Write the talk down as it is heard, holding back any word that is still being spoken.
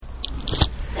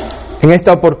En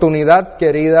esta oportunidad,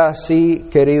 queridas y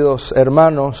queridos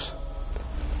hermanos,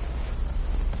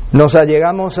 nos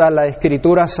allegamos a la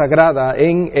Escritura Sagrada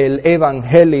en el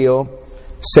Evangelio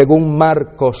según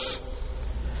Marcos,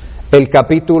 el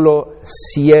capítulo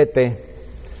 7,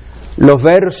 los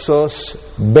versos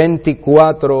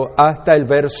 24 hasta el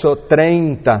verso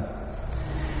 30.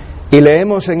 Y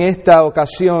leemos en esta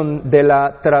ocasión de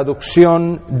la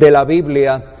traducción de la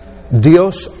Biblia,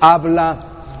 Dios habla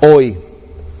hoy.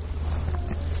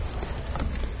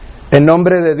 En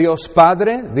nombre de Dios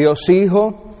Padre, Dios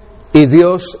Hijo y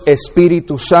Dios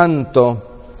Espíritu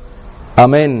Santo.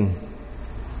 Amén.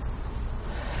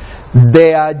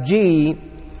 De allí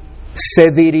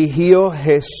se dirigió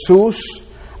Jesús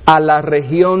a la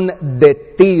región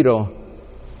de Tiro.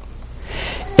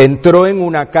 Entró en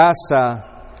una casa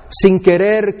sin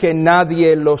querer que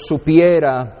nadie lo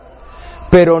supiera,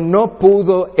 pero no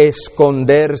pudo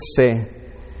esconderse.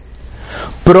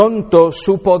 Pronto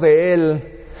supo de él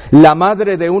la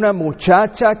madre de una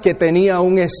muchacha que tenía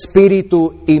un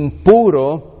espíritu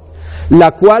impuro,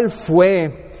 la cual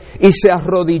fue y se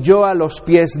arrodilló a los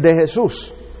pies de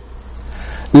Jesús.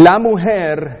 La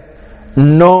mujer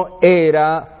no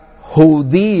era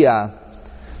judía,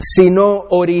 sino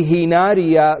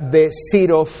originaria de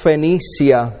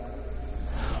Sirofenicia.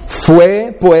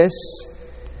 Fue, pues,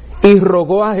 y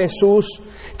rogó a Jesús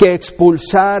que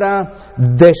expulsara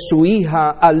de su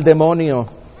hija al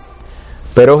demonio.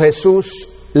 Pero Jesús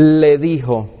le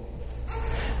dijo: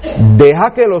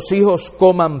 deja que los hijos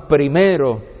coman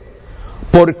primero,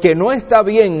 porque no está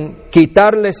bien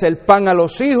quitarles el pan a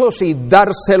los hijos y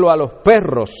dárselo a los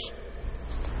perros.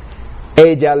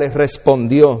 Ella le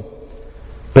respondió: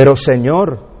 pero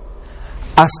Señor,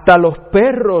 hasta los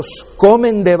perros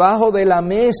comen debajo de la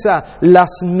mesa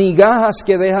las migajas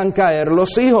que dejan caer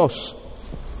los hijos.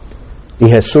 Y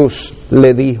Jesús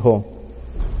le dijo: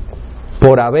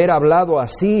 por haber hablado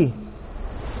así,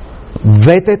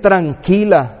 vete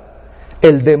tranquila,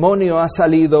 el demonio ha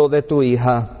salido de tu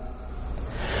hija.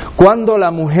 Cuando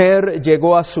la mujer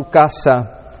llegó a su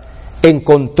casa,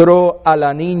 encontró a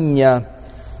la niña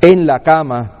en la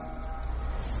cama.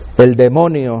 El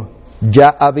demonio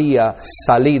ya había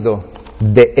salido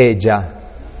de ella.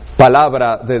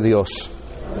 Palabra de Dios.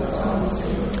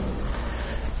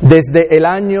 Desde el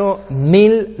año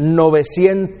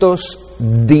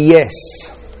 1910.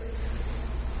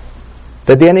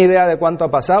 ¿Usted tiene idea de cuánto ha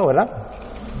pasado, verdad?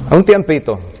 Un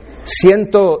tiempito.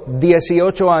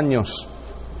 118 años.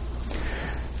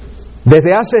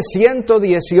 Desde hace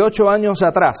 118 años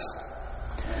atrás,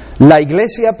 la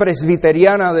Iglesia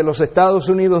Presbiteriana de los Estados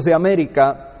Unidos de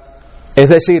América, es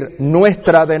decir,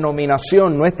 nuestra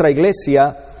denominación, nuestra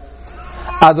iglesia,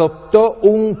 adoptó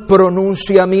un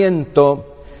pronunciamiento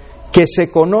que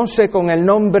se conoce con el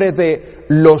nombre de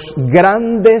los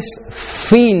grandes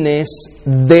fines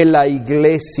de la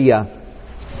Iglesia.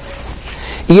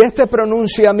 Y este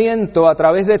pronunciamiento, a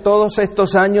través de todos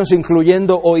estos años,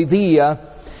 incluyendo hoy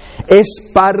día,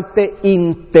 es parte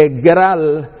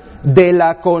integral de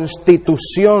la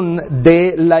constitución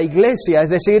de la Iglesia, es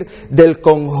decir, del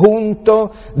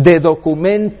conjunto de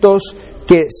documentos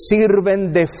que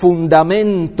sirven de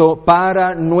fundamento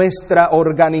para nuestra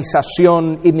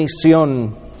organización y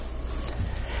misión.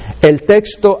 El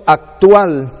texto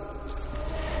actual,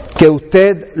 que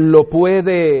usted lo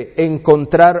puede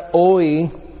encontrar hoy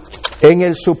en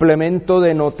el suplemento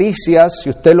de noticias, si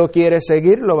usted lo quiere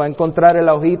seguir, lo va a encontrar en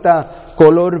la hojita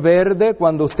color verde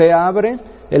cuando usted abre.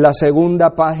 En la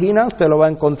segunda página usted lo va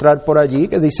a encontrar por allí,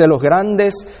 que dice los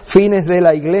grandes fines de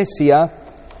la Iglesia.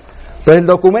 Pues el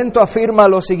documento afirma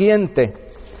lo siguiente: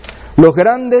 los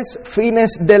grandes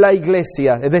fines de la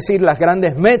Iglesia, es decir, las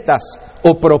grandes metas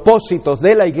o propósitos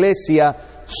de la Iglesia,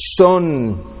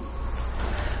 son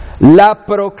la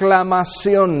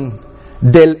proclamación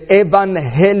del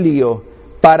Evangelio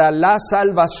para la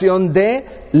salvación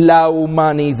de la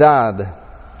humanidad,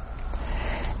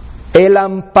 el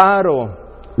amparo,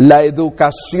 la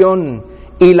educación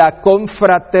y la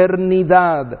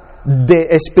confraternidad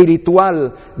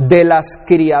espiritual de las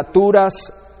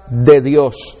criaturas de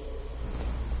Dios.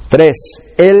 3.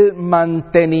 El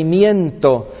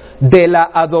mantenimiento de la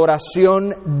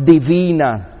adoración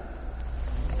divina,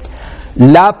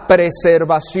 la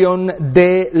preservación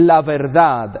de la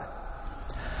verdad,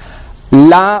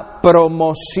 la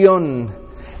promoción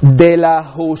de la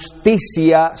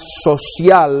justicia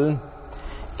social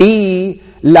y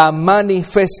la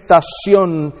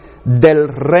manifestación del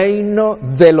reino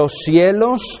de los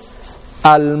cielos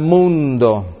al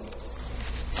mundo.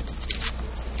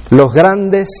 Los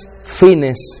grandes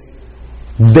fines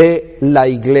de la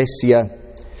Iglesia.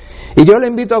 Y yo le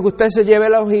invito a que usted se lleve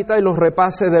la hojita y los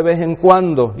repase de vez en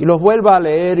cuando y los vuelva a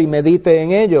leer y medite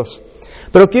en ellos.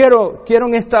 Pero quiero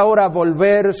en esta hora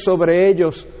volver sobre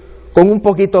ellos con un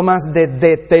poquito más de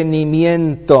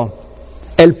detenimiento.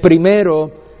 El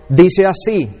primero dice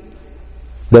así,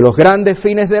 de los grandes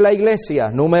fines de la Iglesia,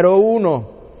 número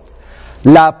 1,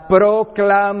 la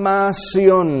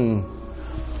proclamación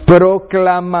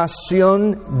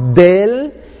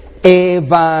del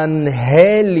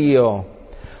Evangelio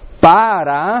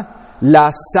para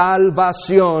la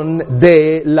salvación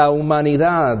de la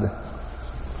humanidad.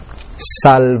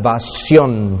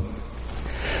 Salvación.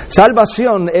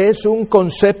 Salvación es un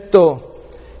concepto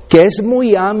que es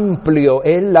muy amplio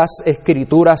en las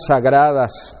Escrituras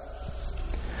Sagradas.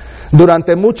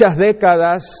 Durante muchas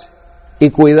décadas, y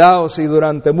cuidaos, y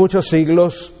durante muchos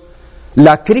siglos,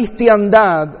 la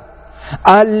cristiandad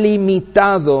ha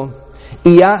limitado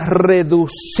y ha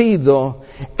reducido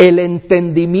el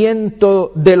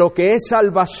entendimiento de lo que es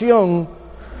salvación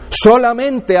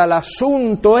solamente al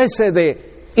asunto ese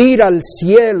de ir al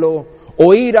cielo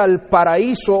o ir al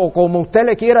paraíso o como usted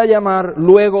le quiera llamar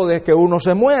luego de que uno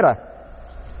se muera.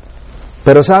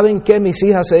 Pero ¿saben qué, mis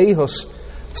hijas e hijos?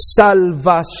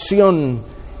 Salvación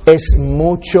es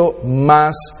mucho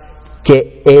más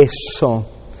que eso.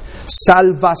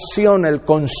 Salvación, el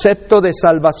concepto de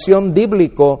salvación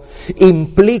bíblico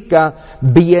implica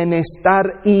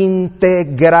bienestar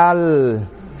integral.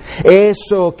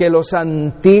 Eso que los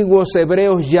antiguos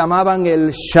hebreos llamaban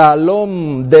el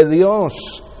shalom de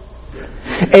Dios.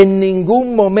 En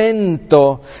ningún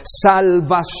momento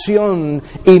salvación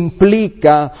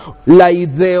implica la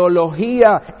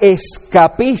ideología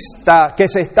escapista que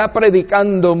se está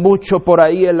predicando mucho por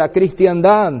ahí en la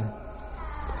cristiandad.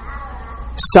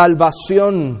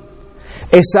 Salvación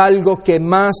es algo que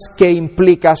más que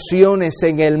implicaciones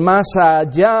en el más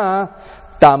allá,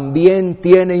 también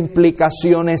tiene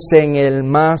implicaciones en el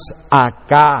más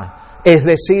acá. Es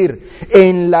decir,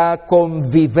 en la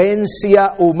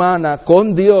convivencia humana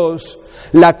con Dios,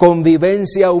 la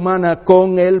convivencia humana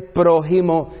con el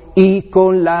prójimo y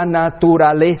con la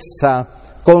naturaleza,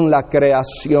 con la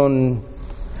creación.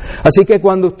 Así que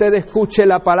cuando usted escuche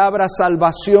la palabra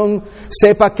salvación,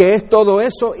 sepa que es todo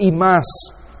eso y más.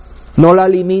 No la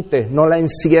limite, no la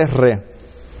encierre.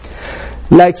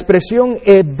 La expresión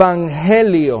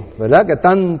evangelio, ¿verdad? Que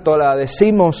tanto la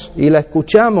decimos y la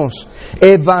escuchamos.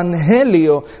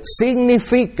 Evangelio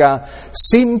significa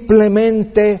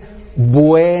simplemente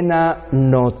buena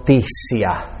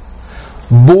noticia.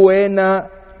 Buena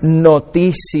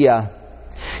noticia.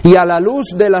 Y a la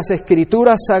luz de las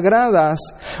Escrituras Sagradas,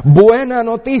 buena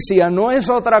noticia no es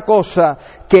otra cosa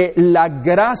que la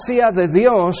gracia de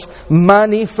Dios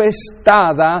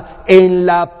manifestada en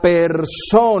la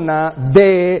persona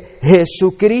de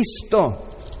Jesucristo.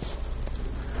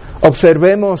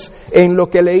 Observemos en lo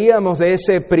que leíamos de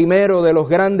ese primero de los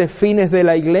grandes fines de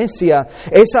la Iglesia.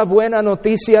 Esa buena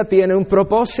noticia tiene un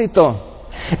propósito.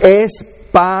 Es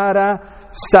para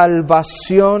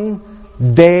salvación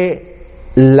de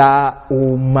la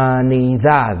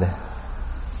humanidad.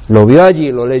 Lo vio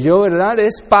allí, lo leyó, ¿verdad?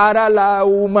 Es para la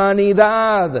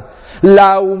humanidad.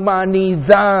 La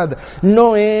humanidad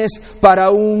no es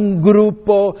para un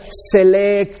grupo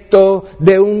selecto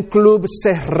de un club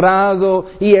cerrado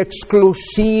y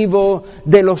exclusivo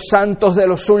de los santos de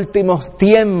los últimos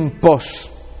tiempos.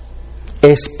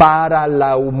 Es para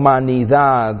la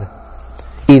humanidad.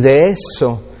 Y de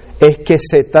eso es que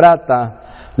se trata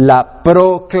la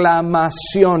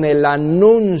proclamación, el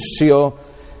anuncio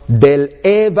del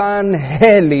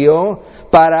Evangelio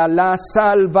para la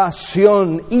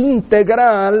salvación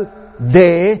integral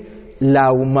de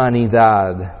la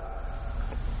humanidad.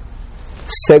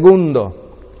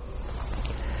 Segundo,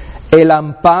 el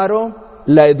amparo,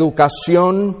 la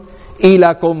educación y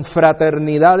la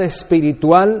confraternidad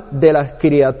espiritual de las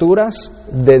criaturas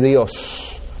de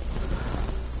Dios.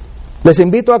 Les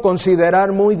invito a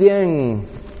considerar muy bien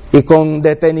y con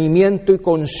detenimiento y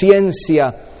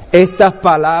conciencia estas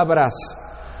palabras: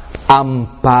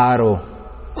 amparo,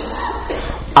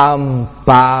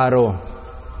 amparo,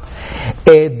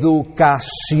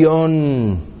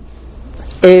 educación,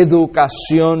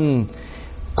 educación,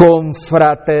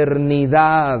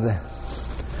 confraternidad.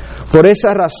 Por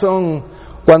esa razón,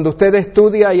 cuando usted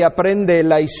estudia y aprende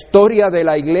la historia de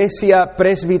la Iglesia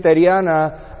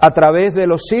presbiteriana a través de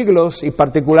los siglos, y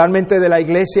particularmente de la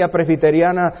Iglesia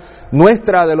presbiteriana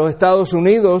nuestra de los Estados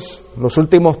Unidos, los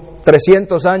últimos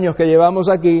 300 años que llevamos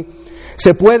aquí,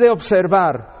 se puede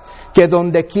observar que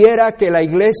donde quiera que la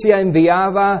iglesia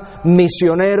enviaba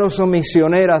misioneros o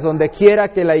misioneras, donde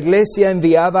quiera que la iglesia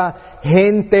enviaba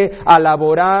gente a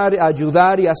laborar, a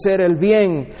ayudar y hacer el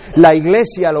bien, la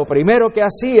iglesia lo primero que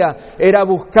hacía era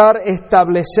buscar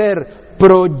establecer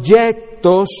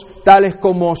proyectos tales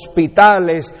como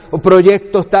hospitales o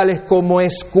proyectos tales como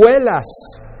escuelas.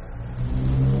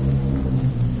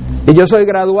 Y yo soy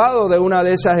graduado de una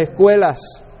de esas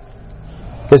escuelas,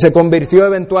 que se convirtió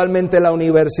eventualmente en la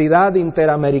Universidad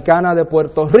Interamericana de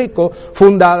Puerto Rico,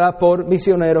 fundada por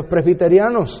misioneros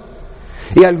presbiterianos.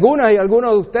 Y algunos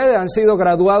de ustedes han sido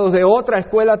graduados de otra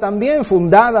escuela también,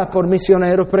 fundada por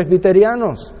misioneros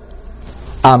presbiterianos.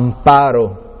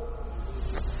 Amparo,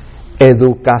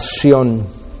 educación.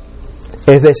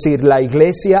 Es decir, la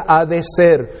iglesia ha de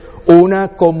ser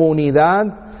una comunidad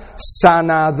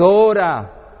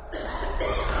sanadora,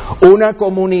 una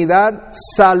comunidad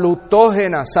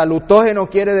salutógena. Salutógeno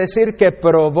quiere decir que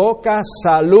provoca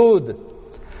salud.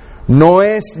 No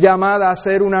es llamada a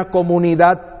ser una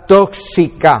comunidad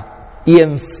tóxica y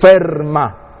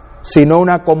enferma, sino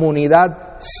una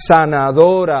comunidad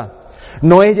sanadora.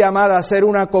 No es llamada a ser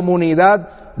una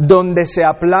comunidad donde se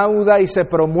aplauda y se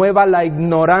promueva la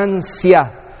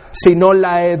ignorancia, sino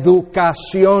la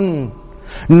educación.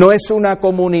 No es una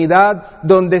comunidad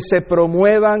donde se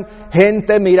promuevan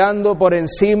gente mirando por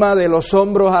encima de los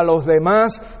hombros a los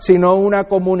demás, sino una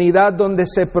comunidad donde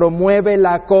se promueve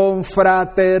la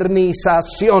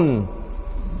confraternización.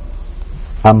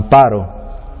 Amparo,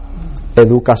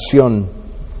 educación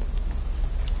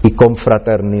y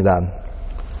confraternidad.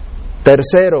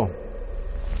 Tercero,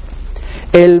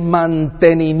 el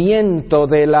mantenimiento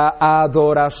de la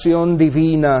adoración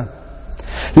divina.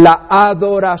 La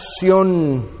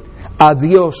adoración a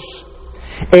Dios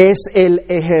es el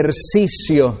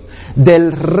ejercicio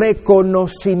del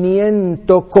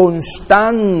reconocimiento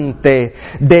constante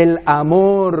del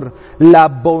amor, la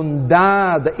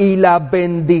bondad y la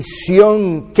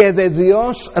bendición que de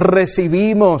Dios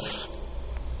recibimos.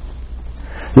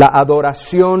 La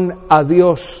adoración a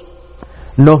Dios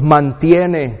nos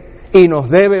mantiene y nos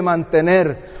debe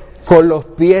mantener con los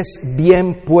pies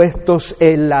bien puestos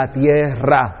en la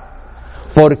tierra,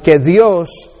 porque Dios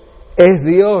es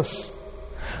Dios.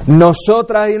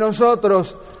 Nosotras y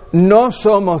nosotros no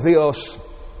somos Dios.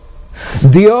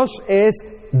 Dios es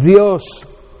Dios,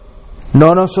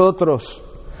 no nosotros.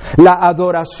 La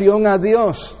adoración a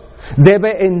Dios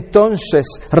debe entonces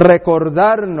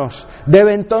recordarnos,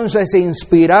 debe entonces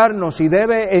inspirarnos y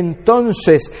debe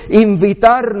entonces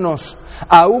invitarnos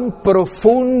a un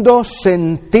profundo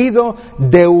sentido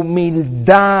de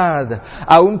humildad,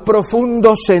 a un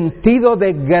profundo sentido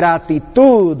de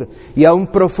gratitud y a un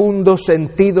profundo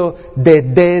sentido de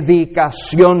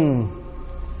dedicación.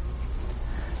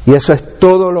 Y eso es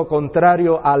todo lo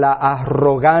contrario a la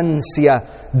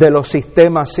arrogancia de los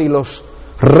sistemas y los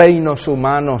reinos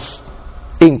humanos,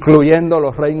 incluyendo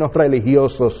los reinos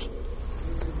religiosos.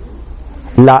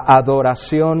 La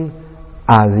adoración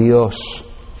a Dios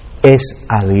es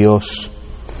a Dios.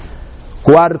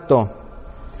 Cuarto,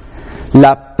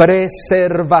 la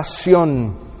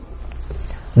preservación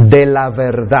de la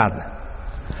verdad.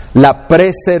 La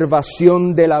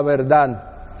preservación de la verdad.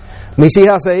 Mis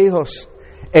hijas e hijos,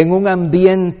 en un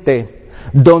ambiente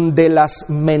donde las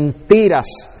mentiras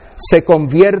se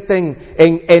convierten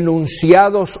en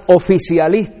enunciados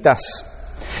oficialistas,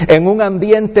 en un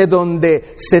ambiente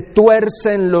donde se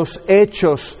tuercen los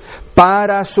hechos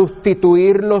para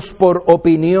sustituirlos por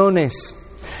opiniones,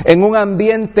 en un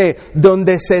ambiente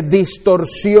donde se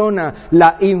distorsiona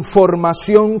la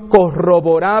información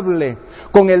corroborable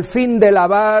con el fin de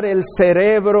lavar el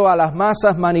cerebro a las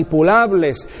masas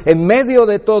manipulables. En medio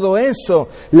de todo eso,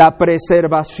 la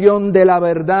preservación de la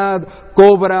verdad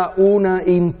cobra una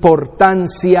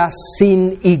importancia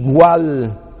sin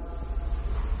igual.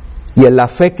 Y en la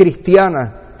fe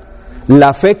cristiana,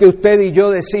 la fe que usted y yo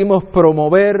decimos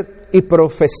promover y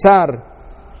profesar,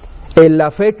 en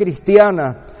la fe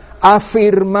cristiana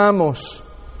afirmamos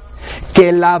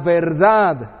que la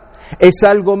verdad es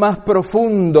algo más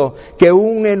profundo que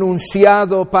un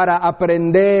enunciado para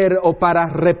aprender o para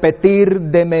repetir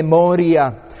de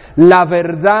memoria. La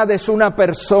verdad es una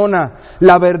persona,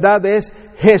 la verdad es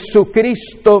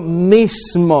Jesucristo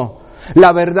mismo.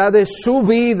 La verdad es su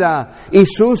vida y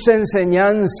sus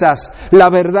enseñanzas. La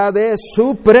verdad es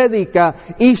su prédica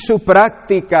y su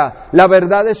práctica. La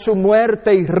verdad es su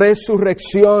muerte y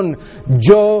resurrección.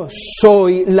 Yo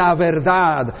soy la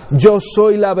verdad. Yo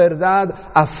soy la verdad,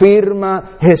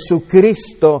 afirma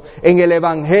Jesucristo en el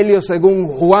Evangelio según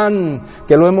Juan,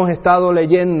 que lo hemos estado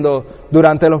leyendo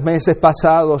durante los meses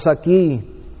pasados aquí.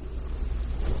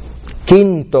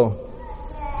 Quinto,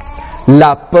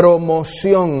 la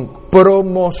promoción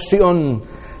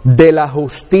de la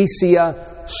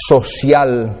justicia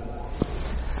social.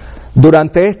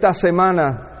 Durante esta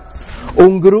semana,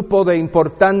 un grupo de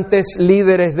importantes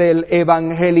líderes del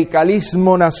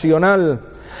evangelicalismo nacional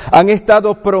han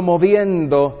estado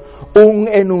promoviendo un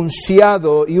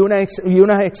enunciado y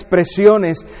unas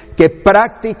expresiones que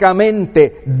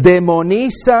prácticamente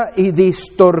demoniza y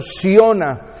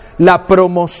distorsiona la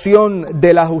promoción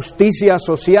de la justicia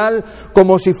social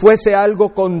como si fuese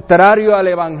algo contrario al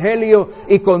Evangelio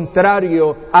y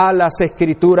contrario a las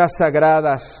Escrituras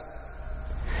Sagradas.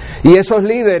 Y esos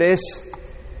líderes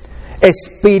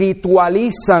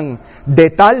espiritualizan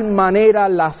de tal manera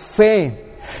la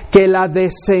fe que la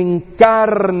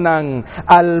desencarnan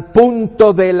al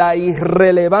punto de la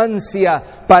irrelevancia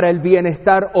para el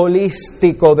bienestar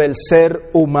holístico del ser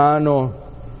humano.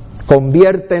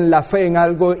 Convierten la fe en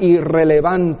algo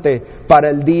irrelevante para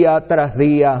el día tras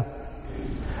día.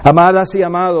 Amadas y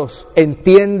amados,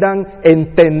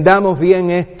 entendamos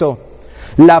bien esto.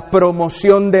 La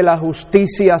promoción de la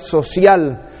justicia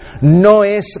social no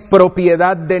es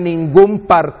propiedad de ningún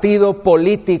partido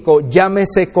político,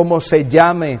 llámese como se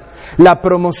llame. La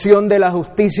promoción de la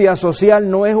justicia social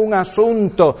no es un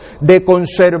asunto de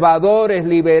conservadores,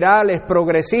 liberales,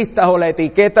 progresistas o la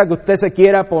etiqueta que usted se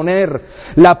quiera poner.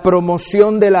 La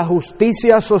promoción de la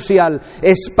justicia social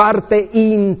es parte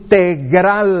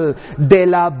integral de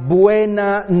la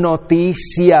buena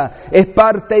noticia, es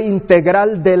parte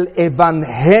integral del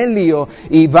Evangelio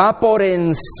y va por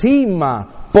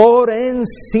encima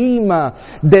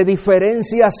de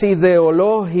diferencias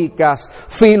ideológicas,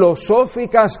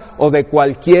 filosóficas o de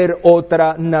cualquier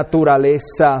otra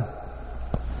naturaleza.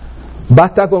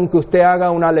 Basta con que usted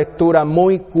haga una lectura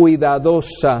muy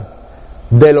cuidadosa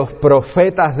de los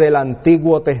profetas del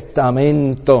Antiguo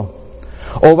Testamento,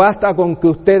 o basta con que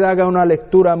usted haga una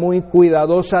lectura muy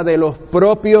cuidadosa de los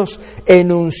propios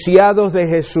enunciados de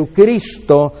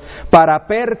Jesucristo para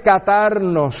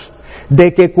percatarnos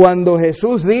de que cuando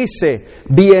Jesús dice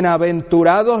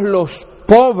bienaventurados los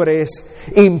pobres,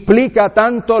 implica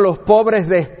tanto los pobres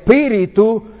de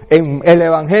espíritu en el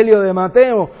Evangelio de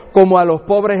Mateo como a los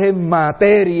pobres en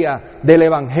materia del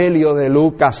Evangelio de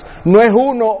Lucas. No es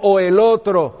uno o el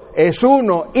otro, es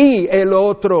uno y el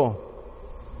otro.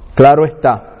 Claro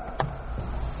está.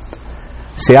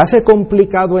 Se hace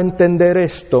complicado entender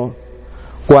esto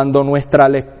cuando nuestra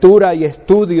lectura y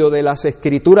estudio de las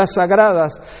Escrituras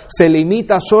Sagradas se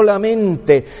limita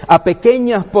solamente a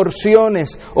pequeñas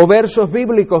porciones o versos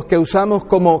bíblicos que usamos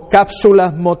como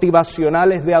cápsulas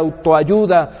motivacionales de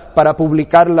autoayuda para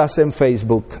publicarlas en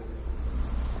Facebook.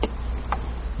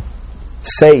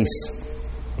 6.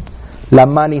 La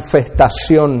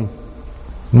manifestación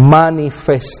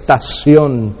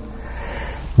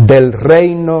del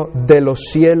reino de los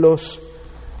cielos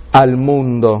al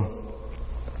mundo.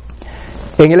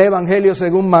 En el Evangelio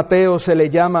según Mateo se le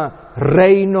llama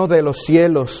reino de los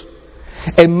cielos.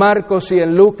 En Marcos y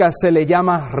en Lucas se le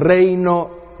llama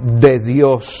reino de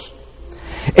Dios.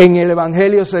 En el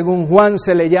Evangelio según Juan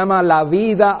se le llama la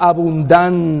vida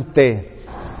abundante.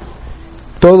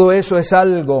 Todo eso es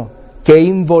algo que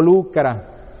involucra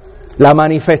la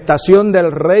manifestación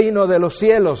del reino de los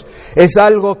cielos. Es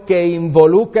algo que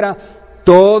involucra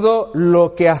todo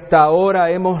lo que hasta ahora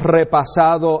hemos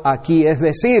repasado aquí. Es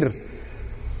decir,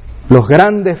 los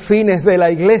grandes fines de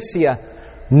la Iglesia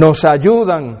nos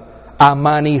ayudan a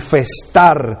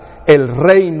manifestar el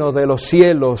reino de los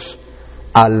cielos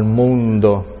al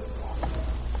mundo.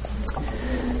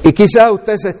 Y quizá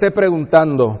usted se esté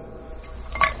preguntando,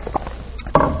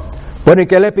 bueno, ¿y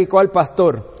qué le picó al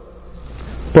pastor?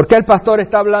 ¿Por qué el pastor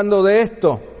está hablando de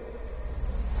esto?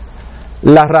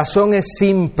 La razón es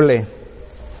simple,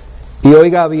 y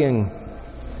oiga bien,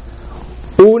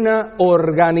 una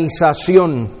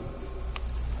organización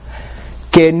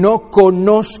que no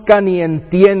conozca ni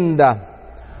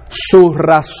entienda su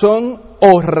razón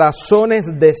o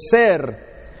razones de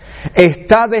ser,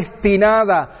 está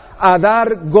destinada a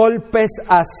dar golpes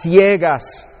a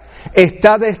ciegas,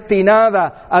 está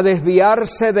destinada a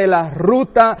desviarse de la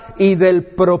ruta y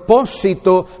del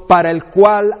propósito para el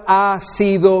cual ha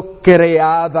sido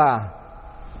creada.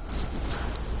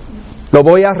 Lo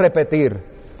voy a repetir.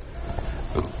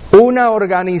 Una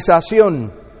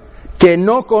organización que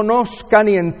no conozca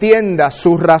ni entienda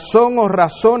su razón o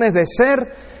razones de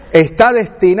ser, está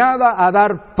destinada a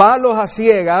dar palos a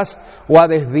ciegas o a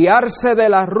desviarse de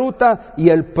la ruta y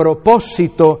el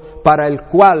propósito para el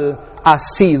cual ha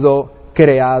sido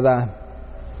creada.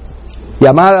 Y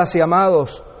amadas y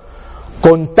amados,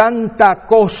 con tanta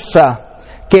cosa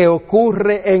que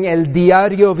ocurre en el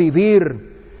diario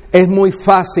vivir, es muy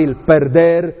fácil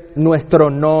perder nuestro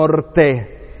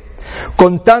norte.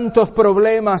 Con tantos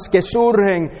problemas que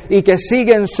surgen y que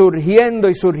siguen surgiendo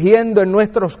y surgiendo en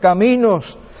nuestros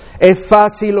caminos, es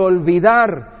fácil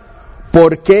olvidar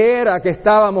por qué era que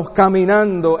estábamos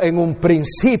caminando en un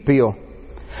principio.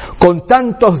 Con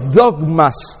tantos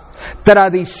dogmas,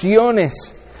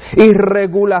 tradiciones y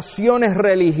regulaciones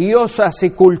religiosas y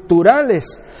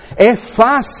culturales, es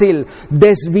fácil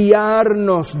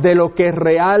desviarnos de lo que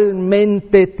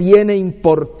realmente tiene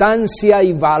importancia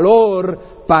y valor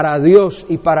para Dios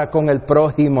y para con el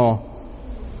prójimo.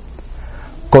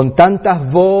 Con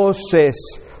tantas voces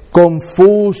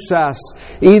confusas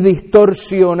y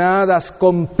distorsionadas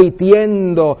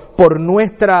compitiendo por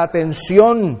nuestra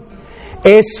atención,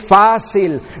 es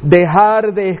fácil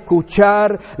dejar de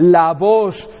escuchar la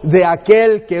voz de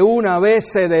aquel que una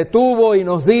vez se detuvo y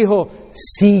nos dijo: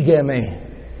 sígueme.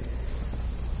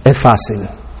 Es fácil.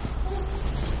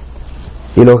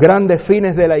 Y los grandes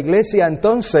fines de la Iglesia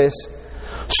entonces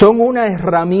son una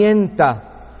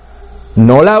herramienta,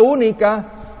 no la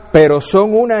única, pero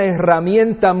son una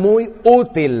herramienta muy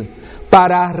útil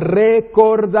para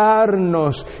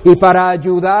recordarnos y para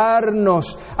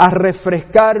ayudarnos a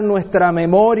refrescar nuestra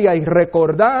memoria y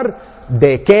recordar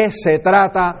de qué se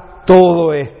trata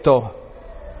todo esto.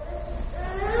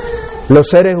 Los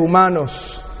seres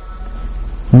humanos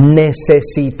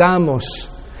necesitamos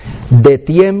de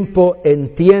tiempo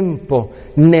en tiempo,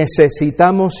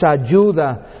 necesitamos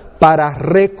ayuda para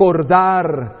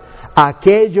recordar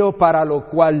aquello para lo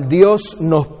cual Dios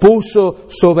nos puso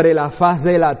sobre la faz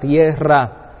de la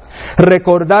tierra.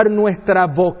 Recordar nuestra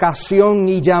vocación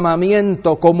y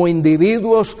llamamiento como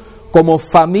individuos, como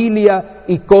familia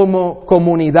y como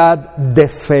comunidad de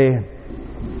fe.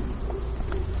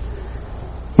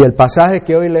 Y el pasaje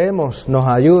que hoy leemos nos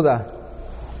ayuda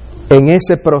en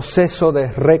ese proceso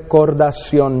de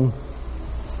recordación.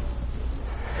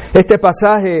 Este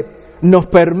pasaje nos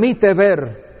permite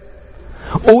ver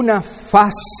una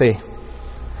fase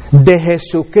de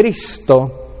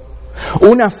Jesucristo,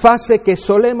 una fase que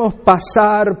solemos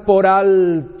pasar por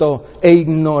alto e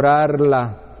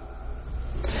ignorarla.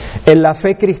 En la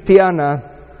fe cristiana,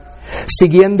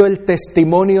 siguiendo el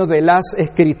testimonio de las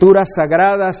Escrituras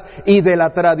Sagradas y de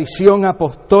la tradición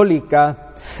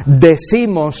apostólica,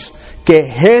 decimos que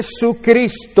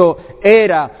Jesucristo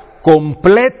era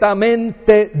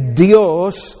completamente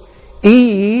Dios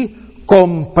y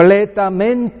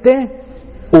completamente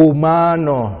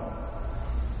humano.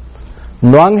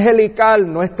 No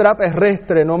angelical, no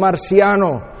extraterrestre, no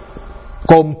marciano.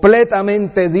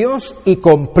 Completamente Dios y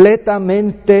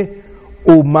completamente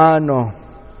humano.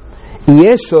 Y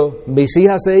eso, mis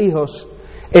hijas e hijos,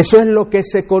 eso es lo que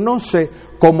se conoce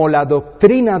como la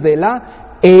doctrina de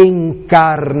la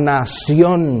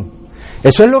encarnación.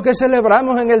 Eso es lo que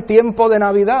celebramos en el tiempo de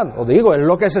Navidad, es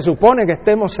lo que se supone que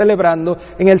estemos celebrando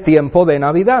en el tiempo de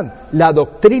Navidad, la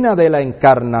doctrina de la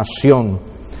encarnación.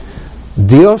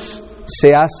 Dios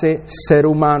se hace ser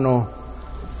humano,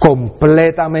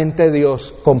 completamente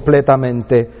Dios,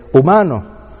 completamente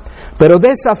humano. Pero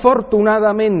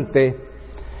desafortunadamente,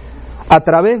 a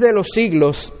través de los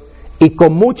siglos y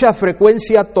con mucha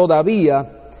frecuencia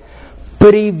todavía,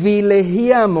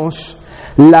 privilegiamos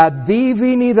la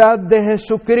divinidad de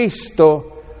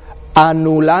Jesucristo,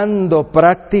 anulando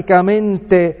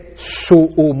prácticamente su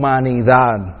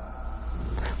humanidad.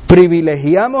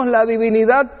 Privilegiamos la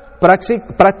divinidad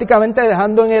prácticamente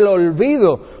dejando en el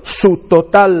olvido su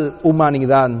total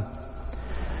humanidad.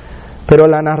 Pero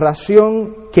la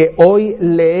narración que hoy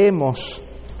leemos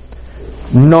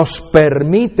nos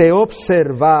permite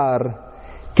observar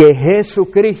que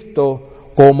Jesucristo,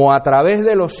 como a través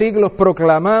de los siglos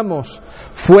proclamamos,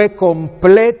 fue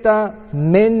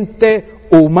completamente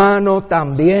humano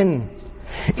también.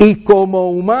 Y como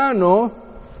humano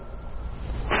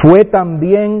fue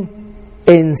también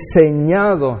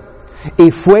enseñado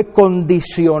y fue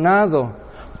condicionado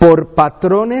por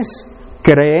patrones,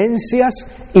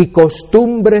 creencias y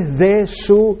costumbres de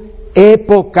su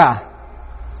época.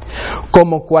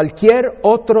 Como cualquier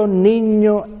otro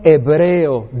niño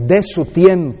hebreo de su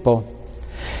tiempo,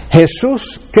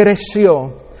 Jesús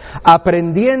creció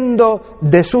aprendiendo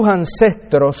de sus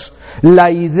ancestros la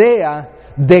idea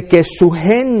de que su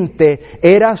gente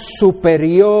era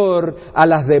superior a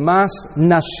las demás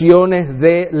naciones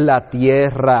de la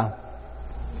tierra.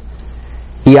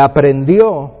 Y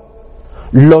aprendió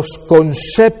los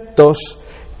conceptos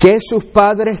que sus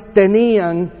padres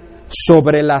tenían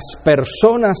sobre las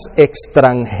personas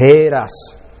extranjeras.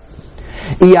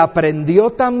 Y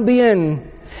aprendió también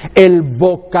el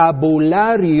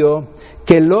vocabulario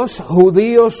que los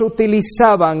judíos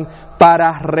utilizaban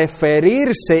para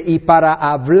referirse y para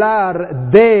hablar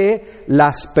de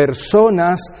las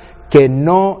personas que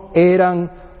no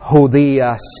eran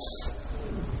judías.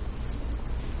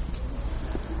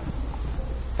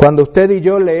 Cuando usted y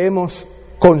yo leemos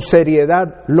con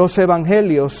seriedad los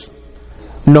evangelios,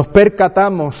 nos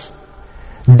percatamos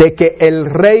de que el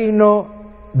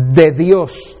reino de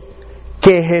Dios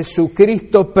que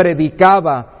Jesucristo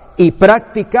predicaba y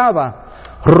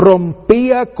practicaba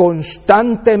rompía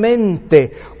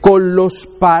constantemente con los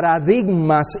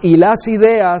paradigmas y las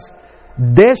ideas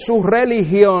de su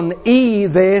religión y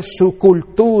de su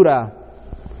cultura.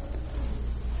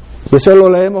 Y eso lo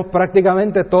leemos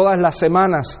prácticamente todas las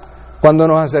semanas cuando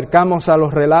nos acercamos a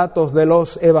los relatos de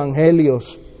los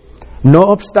evangelios. No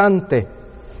obstante,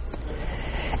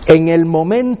 en el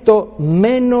momento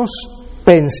menos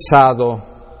pensado,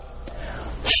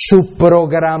 su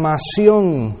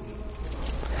programación,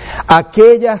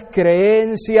 aquellas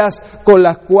creencias con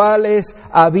las cuales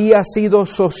había sido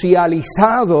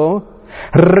socializado,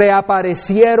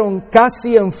 reaparecieron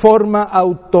casi en forma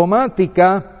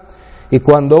automática, y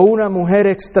cuando una mujer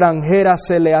extranjera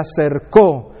se le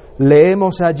acercó,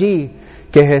 leemos allí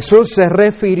que Jesús se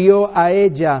refirió a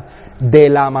ella de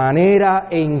la manera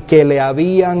en que le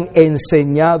habían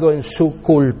enseñado en su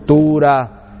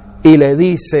cultura y le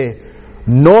dice: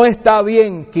 no está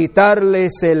bien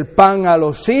quitarles el pan a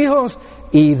los hijos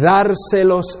y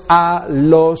dárselos a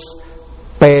los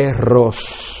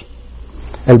perros.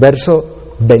 El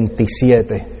verso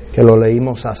 27, que lo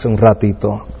leímos hace un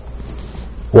ratito.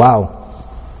 ¡Wow!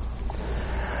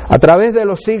 A través de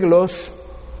los siglos,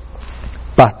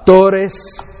 pastores,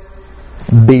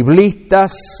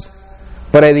 biblistas,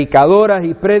 predicadoras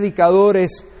y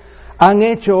predicadores han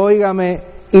hecho, óigame,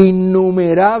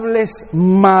 innumerables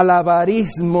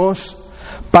malabarismos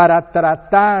para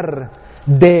tratar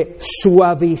de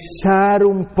suavizar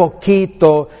un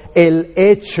poquito el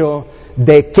hecho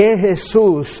de que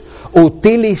Jesús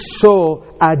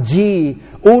utilizó allí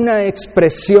una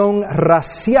expresión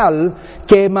racial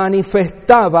que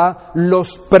manifestaba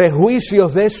los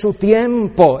prejuicios de su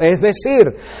tiempo, es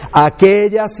decir,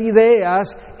 aquellas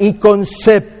ideas y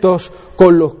conceptos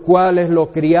con los cuales lo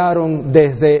criaron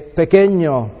desde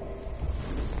pequeño.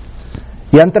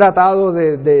 Y han tratado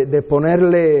de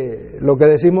ponerle lo que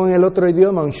decimos en el otro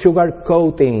idioma, un sugar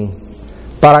coating,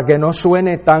 para que no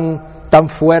suene tan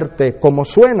fuerte como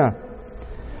suena.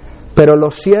 Pero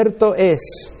lo cierto es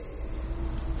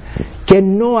que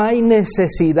no hay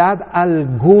necesidad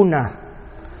alguna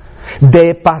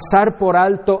de pasar por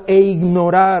alto e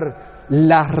ignorar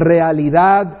la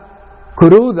realidad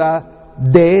cruda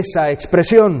de esa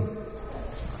expresión.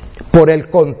 Por el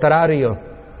contrario,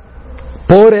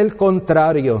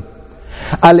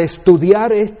 al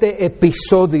estudiar este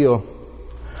episodio,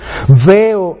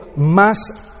 veo más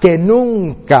que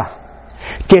nunca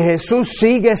que Jesús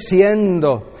sigue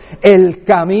siendo el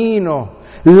camino,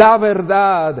 la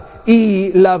verdad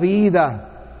y la vida.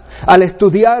 Al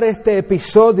estudiar este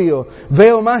episodio,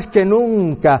 veo más que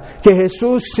nunca que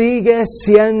Jesús sigue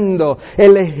siendo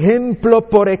el ejemplo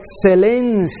por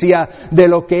excelencia de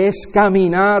lo que es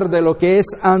caminar, de lo que es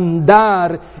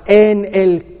andar en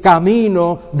el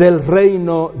camino del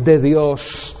reino de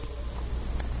Dios.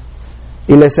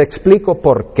 Y les explico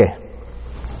por qué.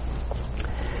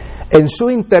 En su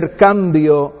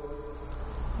intercambio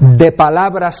de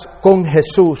palabras con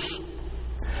Jesús,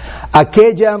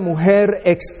 aquella mujer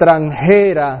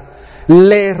extranjera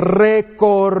le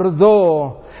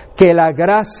recordó que la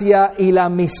gracia y la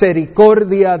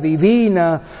misericordia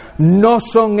divina no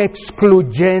son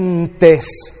excluyentes,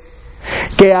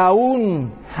 que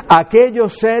aún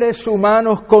aquellos seres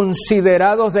humanos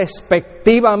considerados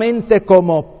despectivamente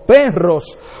como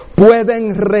perros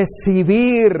pueden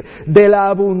recibir de la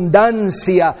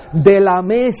abundancia de la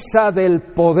mesa del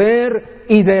poder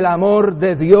y del amor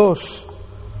de Dios.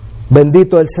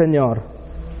 Bendito el Señor.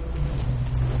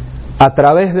 A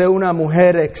través de una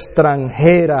mujer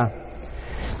extranjera,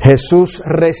 Jesús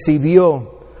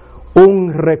recibió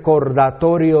un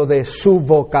recordatorio de su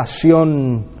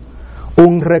vocación,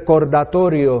 un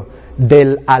recordatorio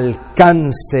del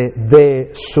alcance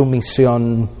de su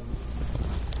misión.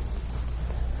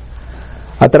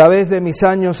 A través de mis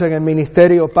años en el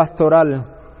ministerio pastoral,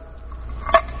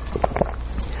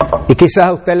 y quizás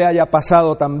a usted le haya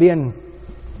pasado también,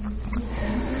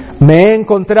 me he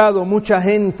encontrado mucha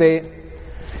gente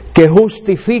que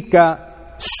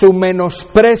justifica su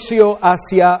menosprecio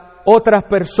hacia otras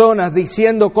personas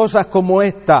diciendo cosas como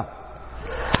esta: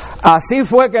 así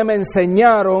fue que me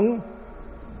enseñaron,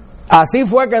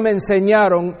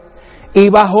 y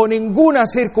bajo ninguna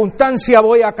circunstancia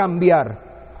voy a cambiar.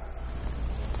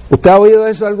 ¿Usted ha oído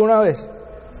eso alguna vez?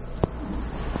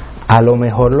 A lo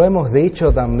mejor lo hemos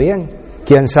dicho también,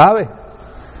 quién sabe.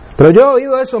 Pero yo he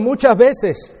oído eso muchas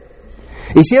veces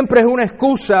y siempre es una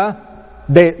excusa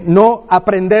de no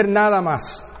aprender nada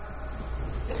más.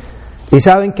 ¿Y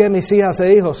saben qué, mis hijas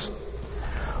e hijos?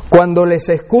 Cuando les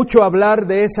escucho hablar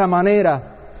de esa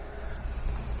manera,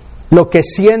 lo que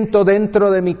siento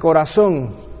dentro de mi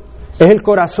corazón es el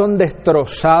corazón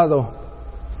destrozado.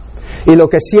 Y lo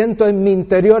que siento en mi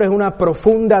interior es una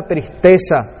profunda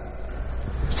tristeza.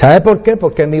 ¿Sabe por qué?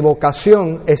 Porque mi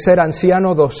vocación es ser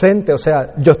anciano docente, o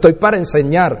sea, yo estoy para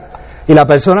enseñar. Y la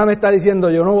persona me está diciendo,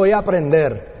 yo no voy a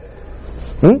aprender.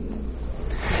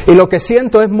 Y lo que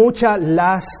siento es mucha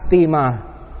lástima,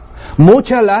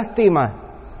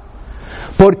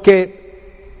 porque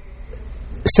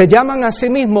se llaman a sí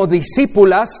mismos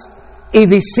discípulas y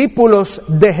discípulos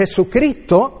de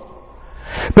Jesucristo,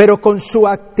 pero con su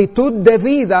actitud de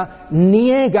vida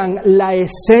niegan la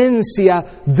esencia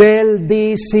del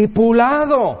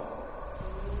discipulado.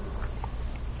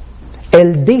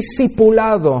 El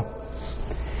discipulado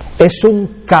es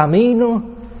un camino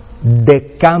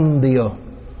de cambio.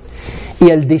 Y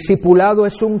el discipulado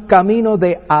es un camino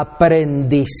de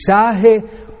aprendizaje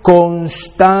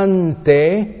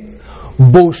constante,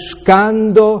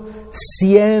 buscando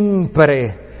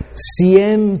siempre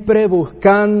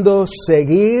buscando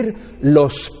seguir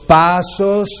los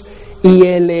pasos y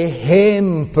el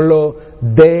ejemplo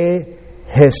de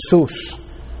Jesús,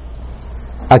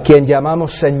 a quien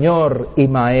llamamos Señor y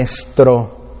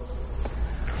Maestro.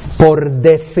 Por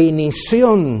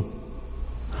definición,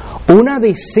 una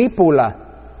discípula,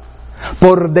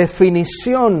 por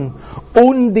definición,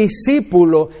 un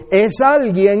discípulo es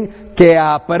alguien que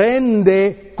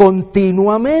aprende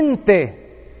continuamente.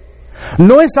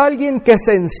 No es alguien que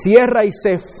se encierra y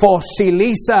se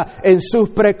fosiliza en sus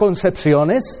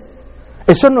preconcepciones.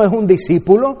 Eso no es un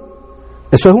discípulo,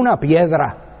 eso es una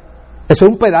piedra, eso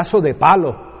es un pedazo de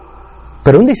palo.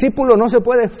 Pero un discípulo no se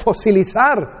puede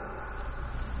fosilizar.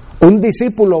 Un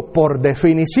discípulo, por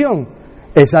definición,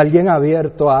 es alguien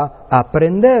abierto a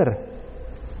aprender.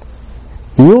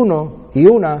 Y uno y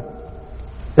una,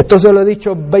 esto se lo he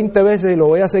dicho 20 veces y lo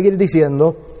voy a seguir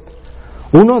diciendo,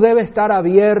 uno debe estar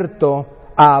abierto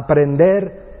a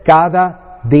aprender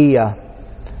cada día,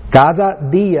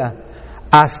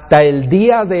 hasta el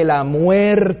día de la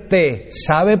muerte.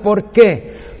 ¿Sabe por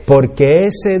qué? Porque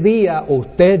ese día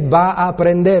usted va a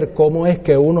aprender cómo es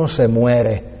que uno se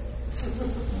muere.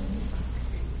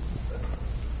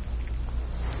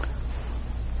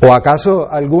 ¿O acaso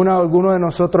alguno de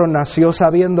nosotros nació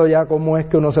sabiendo ya cómo es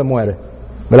que uno se muere?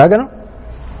 ¿Verdad que no?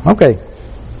 Ok.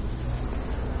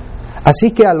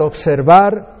 Así que al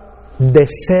observar de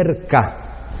cerca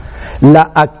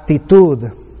la actitud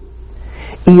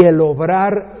y el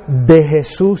obrar de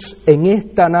Jesús en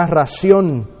esta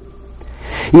narración,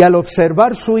 y al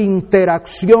observar su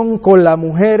interacción con la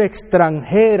mujer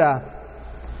extranjera,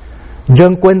 yo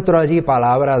encuentro allí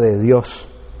palabra de Dios.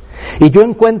 Y yo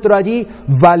encuentro allí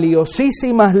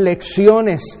valiosísimas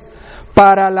lecciones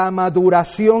para la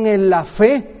maduración en la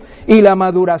fe y la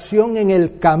maduración en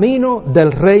el camino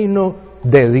del reino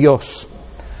de Dios.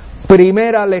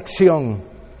 Primera lección.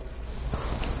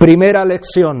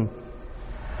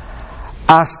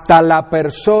 Hasta la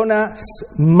persona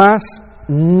más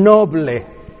noble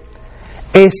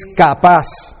es capaz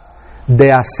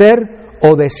de hacer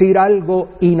o decir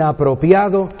algo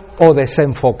inapropiado o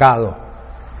desenfocado.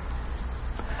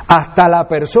 Hasta la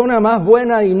persona más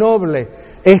buena y noble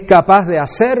es capaz de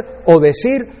hacer o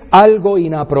decir algo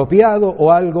inapropiado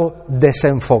o algo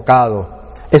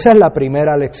desenfocado. Esa es la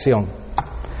primera lección.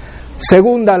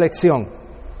 Segunda lección.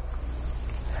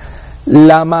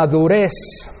 La madurez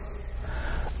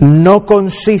no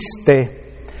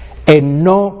consiste en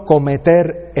no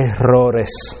cometer errores.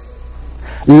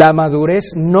 La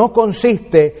madurez no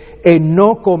consiste en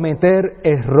no cometer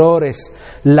errores.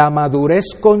 La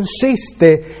madurez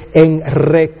consiste en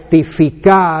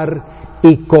rectificar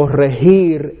y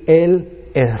corregir el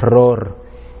error.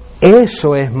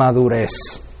 Eso es madurez.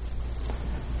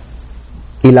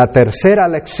 Y la tercera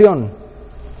lección: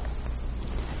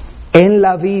 en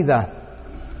la vida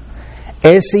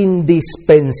es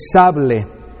indispensable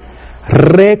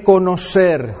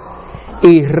reconocer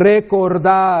y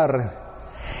recordar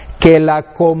que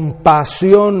la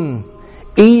compasión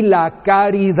y la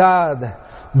caridad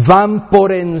van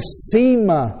por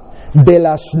encima de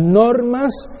las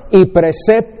normas y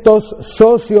preceptos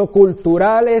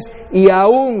socioculturales y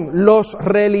aún los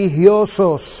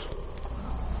religiosos.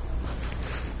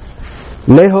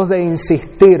 Lejos de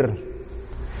insistir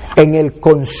en el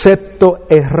concepto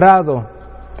errado,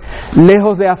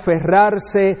 lejos de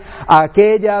aferrarse a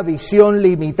aquella visión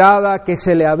limitada que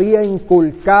se le había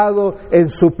inculcado en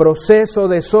su proceso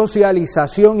de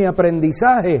socialización y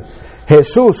aprendizaje,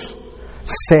 Jesús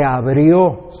se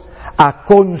abrió a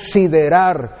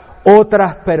considerar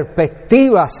otras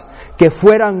perspectivas que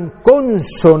fueran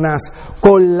cónsonas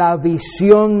con la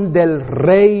visión del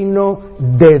reino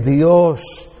de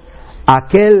Dios,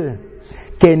 aquel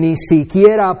que ni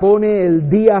siquiera pone el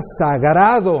día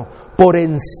sagrado por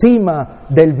encima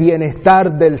del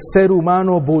bienestar del ser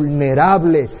humano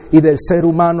vulnerable y del ser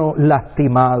humano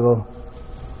lastimado.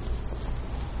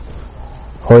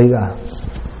 Oiga,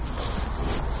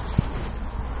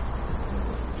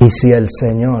 ¿y si el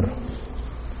Señor,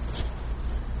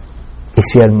 y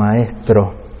si el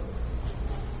Maestro,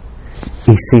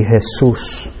 y si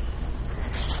Jesús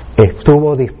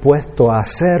estuvo dispuesto a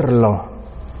hacerlo,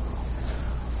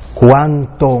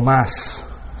 cuánto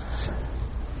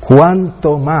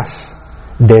más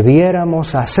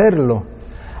debiéramos hacerlo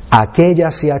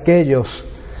aquellas y aquellos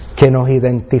que nos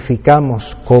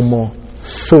identificamos como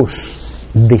sus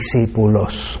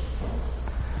discípulos?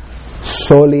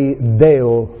 Soli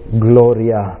Deo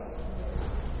Gloria.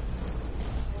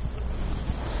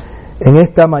 En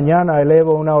esta mañana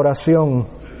elevo una oración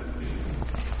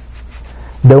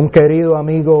de un querido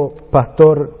amigo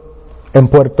pastor en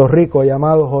Puerto Rico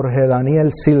llamado Jorge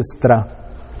Daniel Silstra.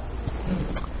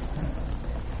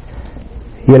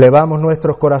 Y elevamos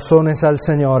nuestros corazones al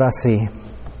Señor así.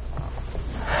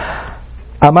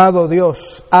 Amado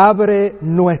Dios, abre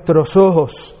nuestros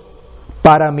ojos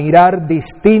para mirar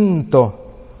distinto,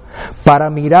 para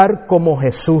mirar como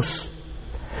Jesús,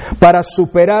 para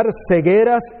superar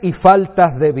cegueras y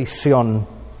faltas de visión.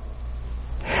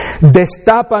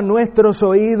 Destapa nuestros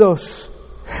oídos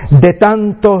de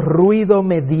tanto ruido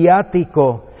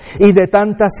mediático y de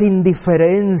tantas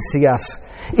indiferencias,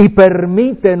 y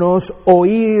permítenos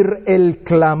oír el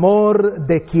clamor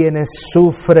de quienes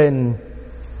sufren.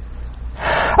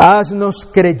 Haznos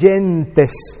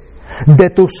creyentes de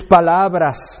tus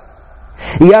palabras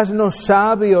y haznos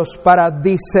sabios para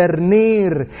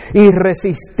discernir y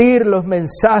resistir los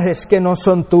mensajes que no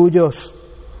son tuyos.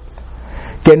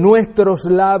 Que nuestros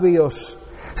labios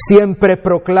siempre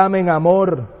proclamen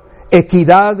amor,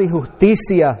 equidad y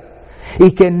justicia,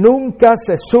 y que nunca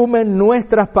se sumen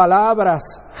nuestras palabras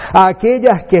a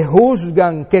aquellas que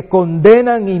juzgan, que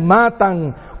condenan y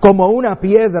matan como una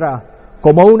piedra,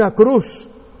 como una cruz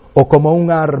o como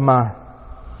un arma.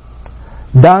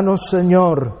 Danos,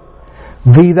 Señor,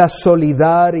 vidas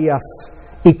solidarias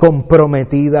y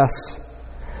comprometidas,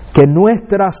 que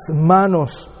nuestras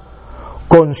manos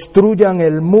construyan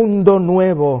el mundo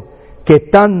nuevo que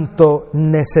tanto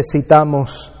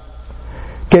necesitamos,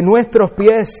 que nuestros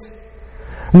pies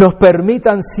nos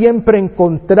permitan siempre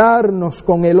encontrarnos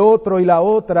con el otro y la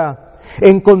otra,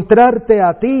 encontrarte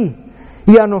a ti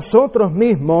y a nosotros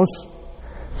mismos,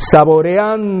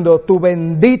 saboreando tu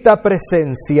bendita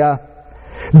presencia,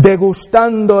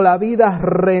 degustando la vida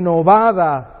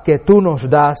renovada que tú nos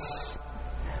das.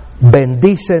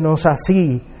 Bendícenos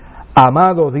así,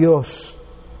 amado Dios,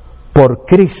 por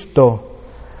Cristo.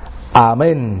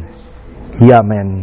 Amén y amén.